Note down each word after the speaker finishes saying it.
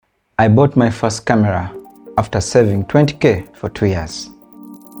I bought my first camera after saving 20k for 2 years.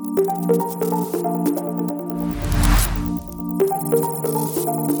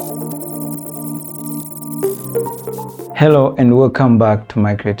 Hello and welcome back to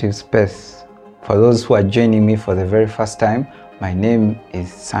my creative space. For those who are joining me for the very first time, my name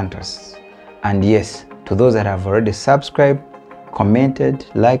is Santos. And yes, to those that have already subscribed, commented,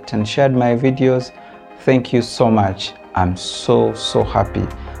 liked and shared my videos, thank you so much. I'm so happy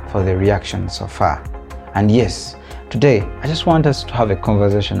for the reaction so far. And yes, today I just want us to have a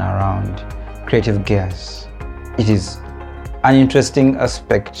conversation around creative gears. It is an interesting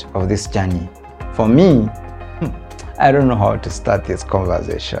aspect of this journey. For me, I don't know how to start this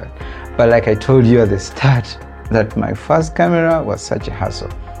conversation, but like I told you at the start, that my first camera was such a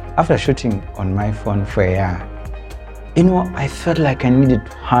hassle. After shooting on my phone for a year, I felt like I needed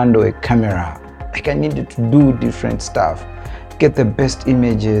to handle a camera. Like I needed to do different stuff, get the best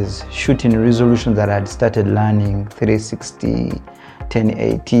images, shoot in resolution that I'd started learning, 360,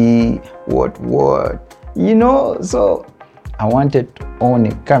 1080, what, so I wanted to own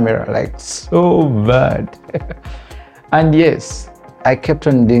a camera like so bad. And yes, I kept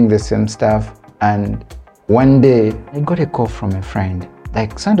on doing the same stuff, and one day I got a call from a friend,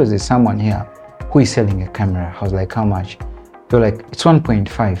 like, Santos, is someone here who is selling a camera. I was like, how much? They're like, it's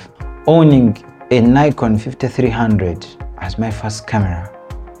 1.5. Owning a Nikon 5300 as my first camera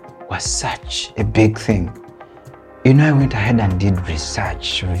was such a big thing. I went ahead and did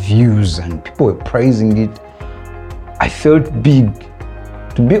research, reviews, and people were praising it. I felt big.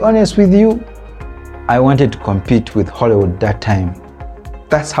 To be honest with you, I wanted to compete with Hollywood that time.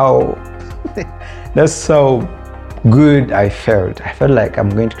 That's how good I felt. I felt like I'm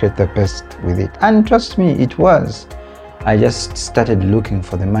going to create the best with it. And trust me, it was. I just started looking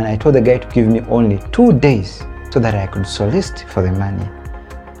for the money. I told the guy to give me only 2 days so that I could solicit for the money.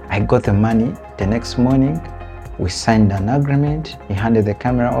 I got the money the next morning. We signed an agreement. He handed the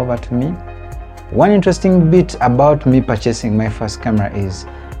camera over to me. One interesting bit about me purchasing my first camera is,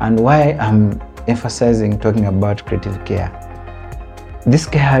 and why I'm emphasizing talking about creative gear. This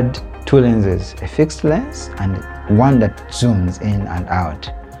guy had 2 lenses, a fixed lens and one that zooms in and out.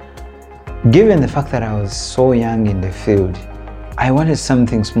 Given the fact that I was so young in the field, I wanted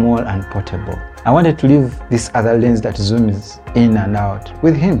something small and portable. I wanted to leave this other lens that zooms in and out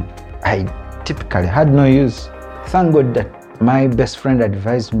with him. I typically had no use. Thank God that my best friend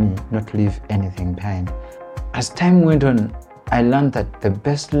advised me not to leave anything behind. As time went on, I learned that the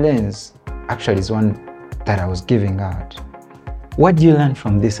best lens actually is one that I was giving out. What do you learn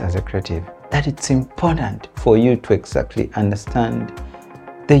from this as a creative? That it's important for you to exactly understand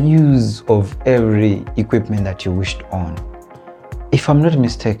the use of every equipment that you wish to own. If I'm not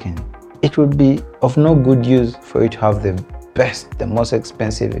mistaken, it would be of no good use for you to have the best, the most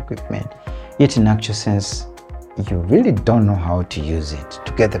expensive equipment, yet in actual sense, you really don't know how to use it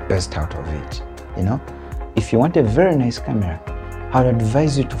to get the best out of it. If you want a very nice camera, I would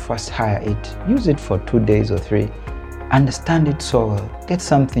advise you to first hire it, use it for 2 days or 3, understand it so well, get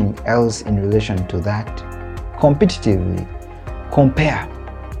something else in relation to that, competitively, compare,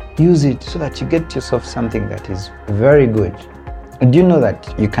 use it so that you get yourself something that is very good. Do you know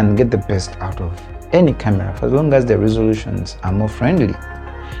that you can get the best out of any camera for as long as the resolutions are more friendly?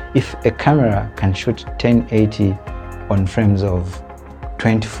 If a camera can shoot 1080 on frames of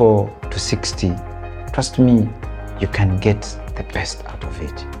 24 to 60, trust me, you can get the best out of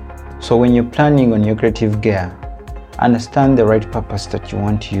it. So when you're planning on your creative gear, understand the right purpose that you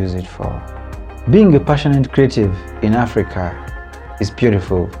want to use it for. Being a passionate creative in Africa is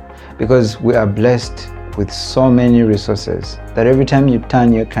beautiful because we are blessed with so many resources that every time you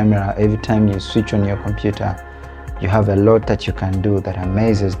turn your camera, every time you switch on your computer, you have a lot that you can do that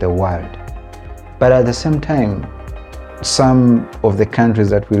amazes the world. But at the same time, some of the countries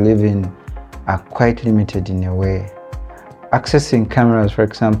that we live in are quite limited in a way. Accessing cameras, for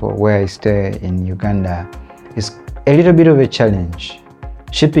example, where I stay in Uganda, is a little bit of a challenge.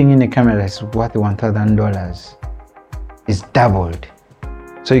 Shipping in a camera that's worth $1,000 is doubled.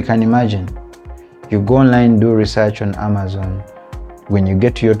 So you can imagine, you go online, do research on Amazon. When you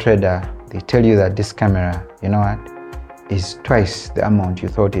get to your trader, they tell you that this camera, is twice the amount you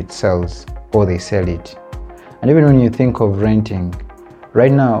thought it sells, or they sell it. And even when you think of renting,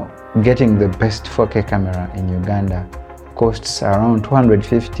 right now, getting the best 4K camera in Uganda costs around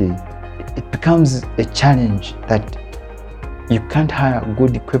 $250. It becomes a challenge that you can't hire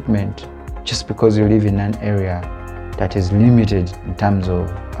good equipment just because you live in an area that is limited in terms of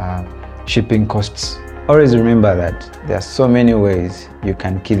shipping costs. Always remember that there are so many ways you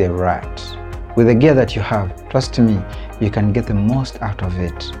can kill a rat. With the gear that you have, trust me, you can get the most out of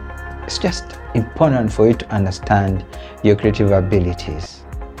it. It's just important for you to understand your creative abilities,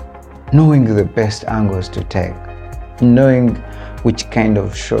 knowing the best angles to take, knowing which kind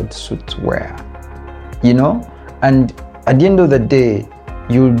of shot suits where, you know. And at the end of the day,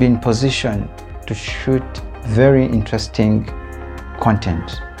 you will be in position to shoot very interesting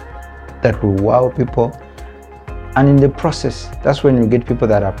content that will wow people, and in the process, that's when you get people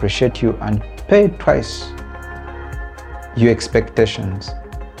that appreciate you and pay twice your expectations.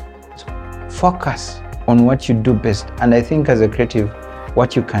 So focus on what you do best. And I think as a creative,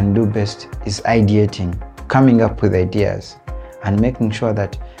 what you can do best is ideating, coming up with ideas and making sure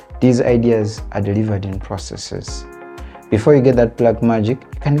that these ideas are delivered in processes. Before you get that Blackmagic,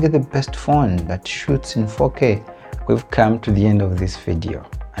 you can get the best phone that shoots in 4K. We've come to the end of this video,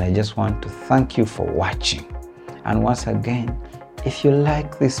 and I just want to thank you for watching. And once again, if you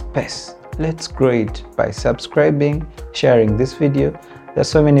like this space, let's grow it by subscribing, sharing this video. There's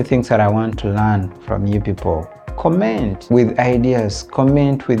so many things that I want to learn from you people. Comment with ideas,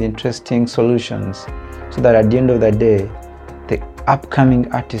 comment with interesting solutions, so that at the end of the day, the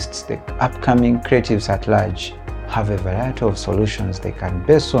upcoming artists, the upcoming creatives at large have a variety of solutions they can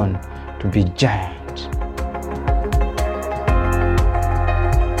base on to be giant.